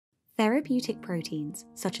Therapeutic proteins,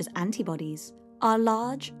 such as antibodies, are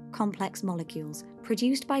large, complex molecules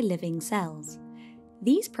produced by living cells.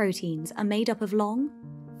 These proteins are made up of long,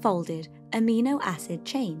 folded amino acid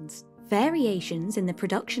chains. Variations in the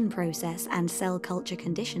production process and cell culture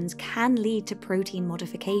conditions can lead to protein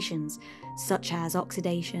modifications, such as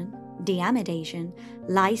oxidation, deamidation,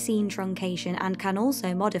 lysine truncation, and can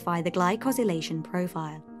also modify the glycosylation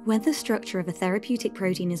profile. When the structure of a therapeutic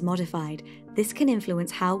protein is modified, this can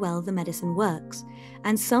influence how well the medicine works,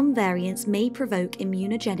 and some variants may provoke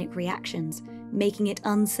immunogenic reactions, making it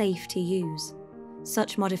unsafe to use.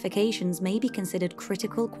 Such modifications may be considered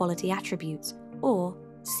critical quality attributes, or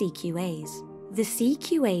CQAs. The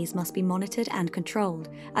CQAs must be monitored and controlled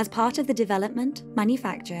as part of the development,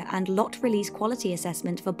 manufacture, and lot release quality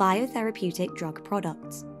assessment for biotherapeutic drug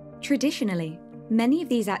products. Traditionally, many of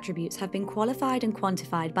these attributes have been qualified and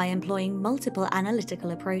quantified by employing multiple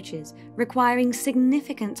analytical approaches, requiring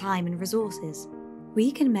significant time and resources.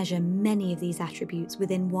 We can measure many of these attributes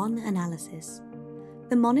within one analysis.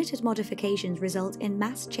 The monitored modifications result in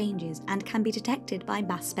mass changes and can be detected by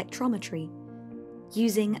mass spectrometry,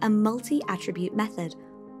 using a MultiAttribute method,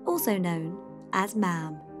 also known as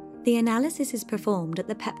MAM. The analysis is performed at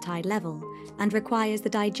the peptide level and requires the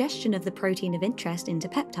digestion of the protein of interest into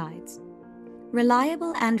peptides.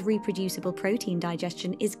 Reliable and reproducible protein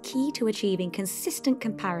digestion is key to achieving consistent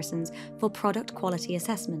comparisons for product quality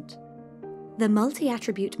assessment. The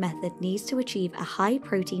MultiAttribute method needs to achieve a high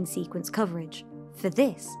protein sequence coverage. For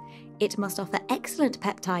this, it must offer excellent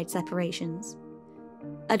peptide separations,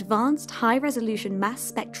 advanced high-resolution mass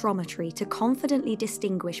spectrometry to confidently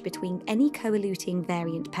distinguish between any co-eluting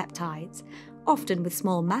variant peptides, often with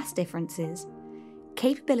small mass differences,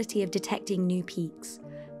 capability of detecting new peaks,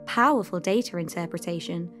 powerful data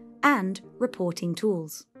interpretation, and reporting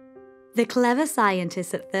tools. The clever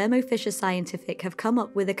scientists at Thermo Fisher Scientific have come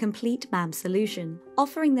up with a complete MAM solution,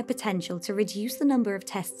 offering the potential to reduce the number of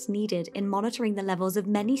tests needed in monitoring the levels of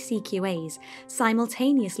many CQAs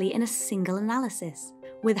simultaneously in a single analysis,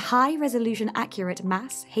 with high-resolution accurate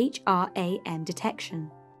mass HRAM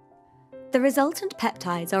detection. The resultant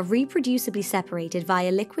peptides are reproducibly separated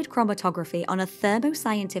via liquid chromatography on a Thermo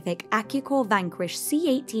Scientific AccuCore Vanquish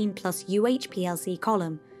C18 plus UHPLC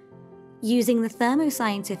column, using the Thermo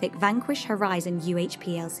Scientific Vanquish Horizon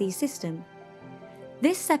UHPLC system.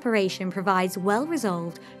 This separation provides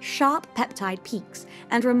well-resolved, sharp peptide peaks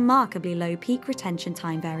and remarkably low peak retention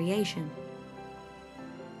time variation.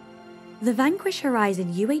 The Vanquish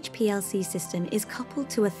Horizon UHPLC system is coupled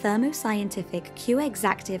to a Thermo Scientific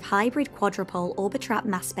Q-Exactive hybrid quadrupole Orbitrap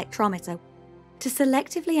mass spectrometer to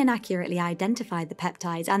selectively and accurately identify the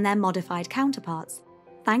peptides and their modified counterparts,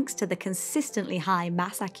 thanks to the consistently high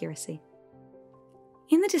mass accuracy.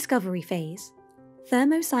 In the discovery phase,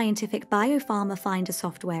 Thermo Scientific Biopharma Finder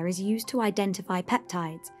software is used to identify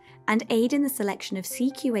peptides and aid in the selection of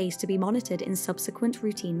CQAs to be monitored in subsequent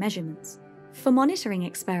routine measurements. For monitoring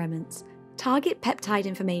experiments, target peptide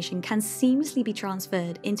information can seamlessly be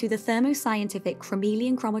transferred into the Thermo Scientific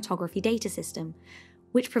Chromeleon chromatography data system,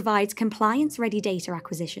 which provides compliance-ready data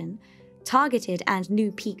acquisition, targeted and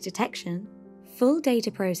new peak detection, full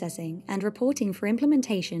data processing, and reporting for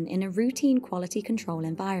implementation in a routine quality control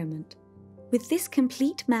environment. With this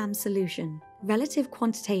complete MAM solution, relative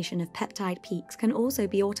quantitation of peptide peaks can also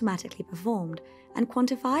be automatically performed, and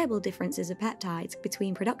quantifiable differences of peptides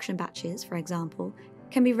between production batches, for example,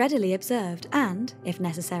 can be readily observed and, if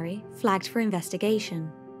necessary, flagged for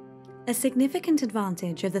investigation. A significant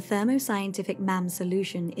advantage of the Thermo Scientific MAM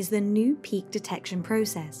solution is the new peak detection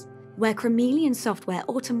process, where Chromeleon software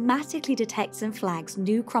automatically detects and flags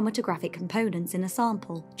new chromatographic components in a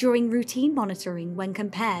sample during routine monitoring when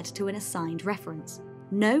compared to an assigned reference.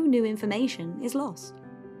 No new information is lost.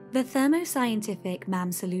 The Thermo Scientific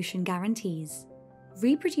MAM solution guarantees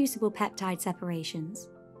reproducible peptide separations,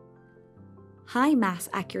 high mass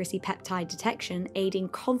accuracy peptide detection aiding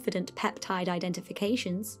confident peptide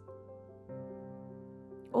identifications,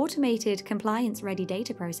 automated compliance-ready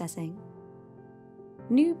data processing,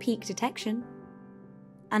 new peak detection,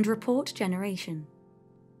 and report generation.